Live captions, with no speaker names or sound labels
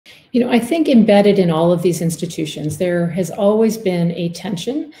I think embedded in all of these institutions, there has always been a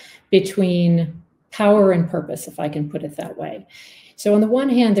tension between power and purpose, if I can put it that way. So on the one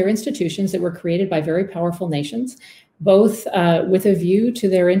hand, they're institutions that were created by very powerful nations, both with a view to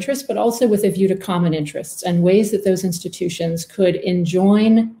their interests, but also with a view to common interests and ways that those institutions could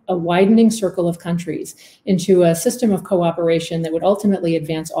enjoin a widening circle of countries into a system of cooperation that would ultimately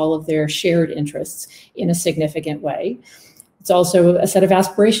advance all of their shared interests in a significant way. It's also a set of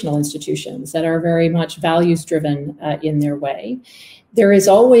aspirational institutions that are very much values-driven in their way. There is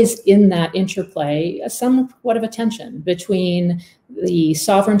always in that interplay somewhat of a tension between the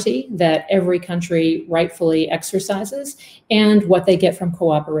sovereignty that every country rightfully exercises and what they get from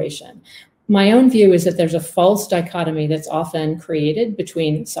cooperation. My own view is that there's a false dichotomy that's often created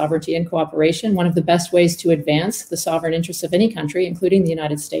between sovereignty and cooperation. One of the best ways to advance the sovereign interests of any country, including the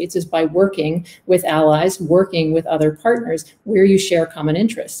United States, is by working with allies, working with other partners where you share common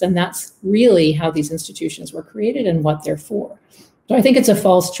interests. And that's really how these institutions were created and what they're for. So I think it's a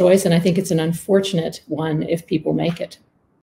false choice, and I think it's an unfortunate one if people make it.